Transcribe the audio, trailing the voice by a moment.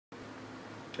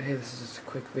Hey, this is just a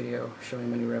quick video showing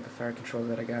my new rapid fire controller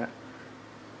that I got.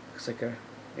 Looks like a,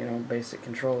 basic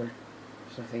controller.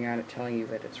 There's nothing on it telling you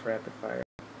that it's rapid fire.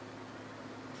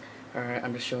 Alright,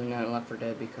 I'm just showing that in Left 4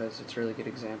 Dead because it's a really good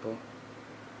example.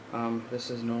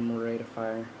 This is normal rate of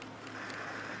fire.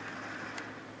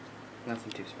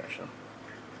 Nothing too special.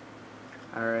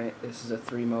 Alright, this is a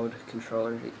 3-mode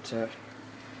controller. To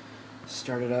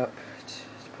start it up,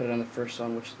 to put it on the first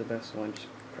one, which is the best one, just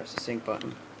press the sync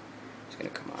button. It's going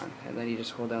to come on, and then you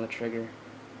just hold down the trigger.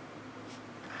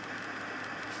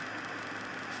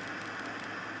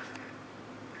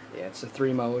 Yeah, it's a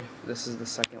 3-mode. This is the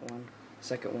second one. The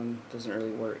second one doesn't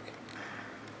really work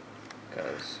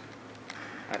because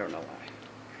I don't know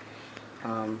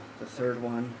why. The third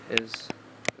one is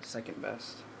the second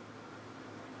best.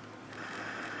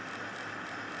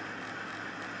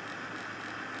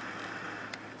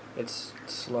 It's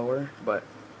slower, but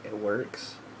it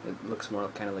works. It looks more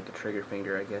kind of like a trigger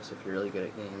finger, I guess, if you're really good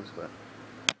at games, but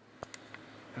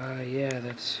yeah,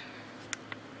 that's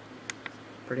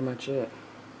pretty much it.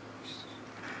 Just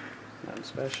nothing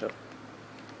special.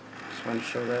 Just wanted to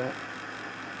show that.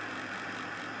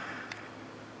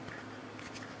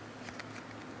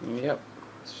 Yep,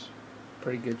 it's a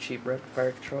pretty good cheap rapid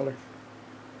fire controller.